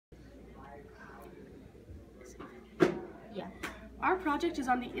Our project is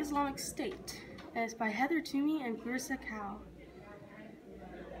on the Islamic State, and it's by Heather Toomey and Vishakha.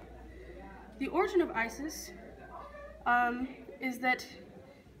 The origin of ISIS is that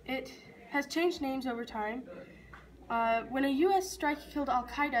it has changed names over time. When a U.S. strike killed the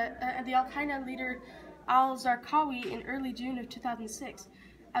Al-Qaeda leader al-Zarqawi in early June of 2006,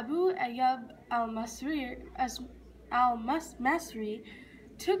 Abu Ayyub al-Masri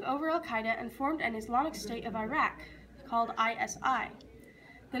took over Al-Qaeda and formed an Islamic State of Iraq, called ISI.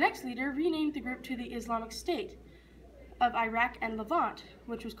 The next leader renamed the group to the Islamic State of Iraq and Levant,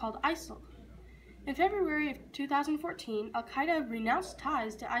 which was called ISIL. In February of 2014, Al-Qaeda renounced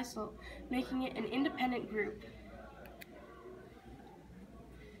ties to ISIL, making it an independent group.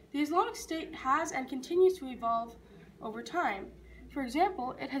 The Islamic State has and continues to evolve over time. For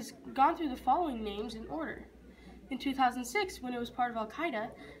example, it has gone through the following names in order. In 2006, when it was part of Al-Qaeda,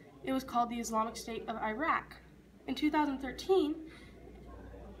 it was called the Islamic State of Iraq. In 2013,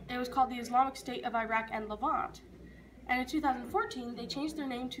 it was called the Islamic State of Iraq and Levant. And in 2014, they changed their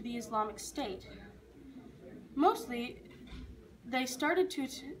name to the Islamic State. Mostly, they started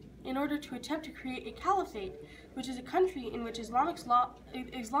in order to attempt to create a caliphate, which is a country in which Islamic law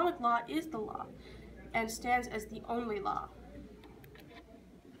is the law and stands as the only law.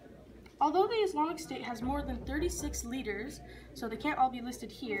 Although the Islamic State has more than 36 leaders, so they can't all be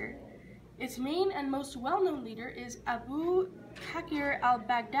listed here, its main and most well-known leader is Abu Bakr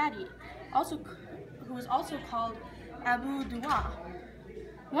al-Baghdadi, who is also called Abu Duwa.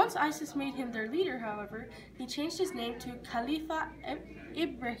 Once ISIS made him their leader, however, he changed his name to Khalifa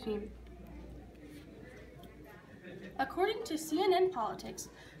Ibrahim. According to CNN Politics,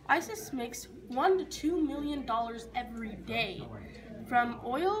 ISIS makes $1 to $2 million every day from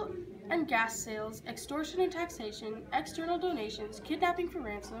oil and gas sales, extortion and taxation, external donations, kidnapping for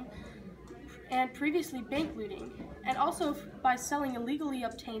ransom, and previously bank looting, and also by selling illegally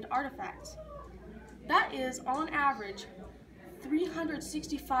obtained artifacts. That is, on average,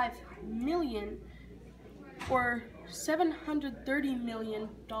 $365 million or $730 million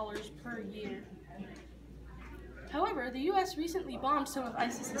per year. However, the U.S. recently bombed some of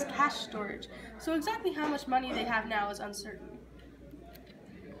ISIS's cash storage, so exactly how much money they have now is uncertain.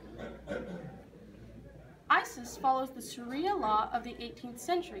 ISIS follows the Sharia law of the 18th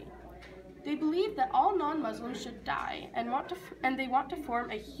century. They believe that all non-Muslims should die and they want to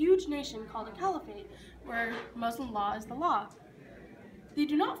form a huge nation called a caliphate, where Muslim law is the law. They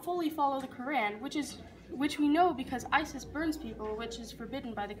do not fully follow the Quran, which we know because ISIS burns people, which is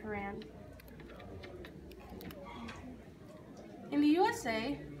forbidden by the Quran. In the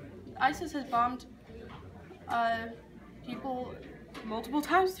USA, ISIS has bombed people multiple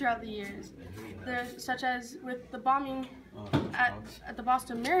times throughout the years, such as with the bombing at the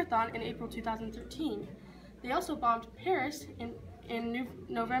Boston Marathon in April 2013. They also bombed Paris in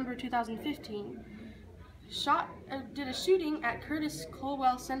November 2015, did a shooting at Curtis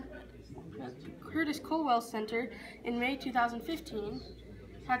Colwell Center in May 2015,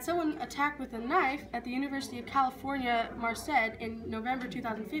 had someone attack with a knife at the University of California, Merced in November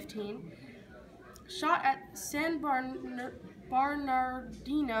 2015, shot at San Bernardino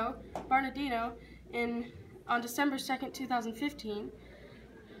on December 2nd, 2015,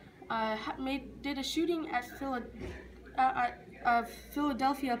 did a shooting at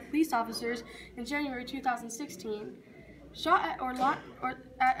Philadelphia police officers in January 2016, shot at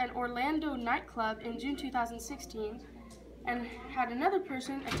an Orlando nightclub in June 2016, and had another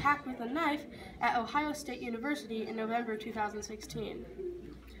person attacked with a knife at Ohio State University in November 2016.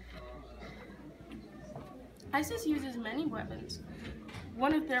 ISIS uses many weapons.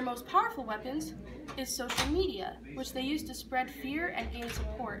 One of their most powerful weapons is social media, which they use to spread fear and gain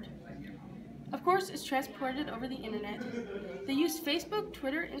support. Of course, it's transported over the internet. They use Facebook,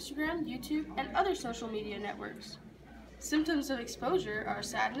 Twitter, Instagram, YouTube, and other social media networks. Symptoms of exposure are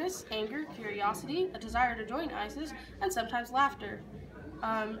sadness, anger, curiosity, a desire to join ISIS, and sometimes laughter.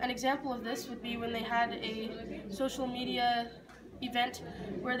 An example of this would be when they had a social media event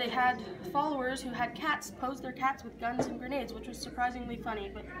where they had followers who had cats pose their cats with guns and grenades, which was surprisingly funny,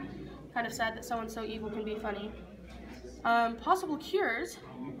 but kind of sad that someone so evil can be funny. Possible cures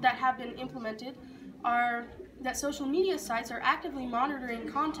that have been implemented are that social media sites are actively monitoring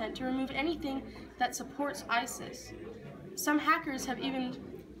content to remove anything that supports ISIS. Some hackers have even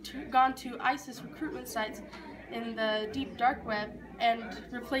gone to ISIS recruitment sites in the deep dark web and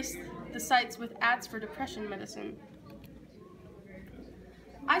replaced the sites with ads for depression medicine.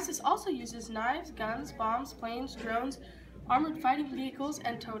 ISIS also uses knives, guns, bombs, planes, drones, armored fighting vehicles,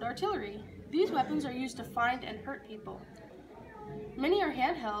 and towed artillery. These weapons are used to find and hurt people. Many are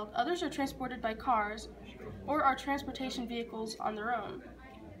handheld, others are transported by cars, or are transportation vehicles on their own.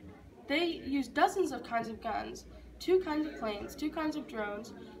 They use dozens of kinds of guns, 2 kinds of planes, 2 kinds of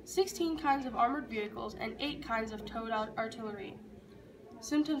drones, 16 kinds of armored vehicles, and 8 kinds of towed artillery.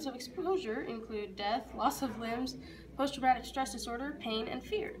 Symptoms of exposure include death, loss of limbs, post-traumatic stress disorder, pain, and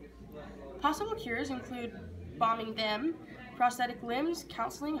fear. Possible cures include bombing them, prosthetic limbs,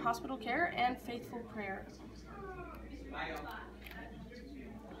 counseling, hospital care, and faithful prayer.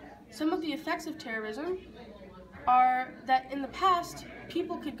 Some of the effects of terrorism are that in the past,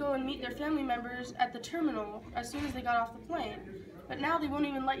 people could go and meet their family members at the terminal as soon as they got off the plane. But now they won't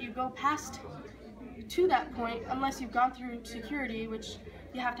even let you go past to that point unless you've gone through security, which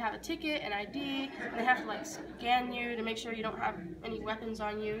you have to have a ticket, an ID, and they have to scan you to make sure you don't have any weapons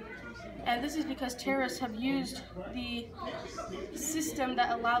on you. And this is because terrorists have used the system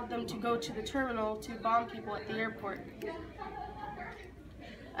that allowed them to go to the terminal to bomb people at the airport.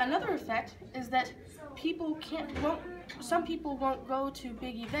 Another effect is that some people won't go to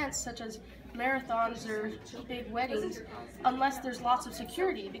big events such as marathons or big weddings unless there's lots of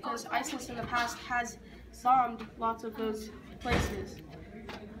security, because ISIS in the past has bombed lots of those places.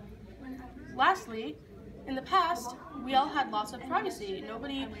 Lastly, in the past, we all had lots of privacy.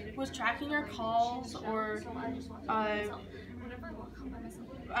 Nobody was tracking our calls, or I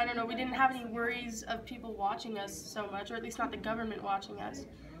don't know, we didn't have any worries of people watching us so much, or at least not the government watching us.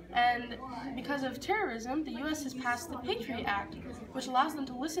 And because of terrorism, the U.S. has passed the Patriot Act, which allows them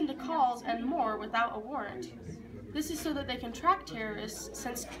to listen to calls and more without a warrant. This is so that they can track terrorists,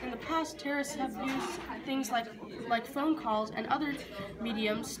 since in the past terrorists have used things like phone calls and other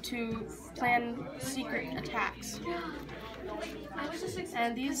mediums to plan secret attacks.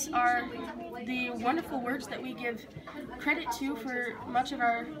 And these are the wonderful works that we give credit to for much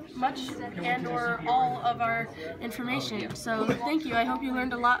and or all of our information. So thank you. I hope you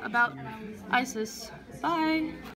learned a lot about ISIS. Bye!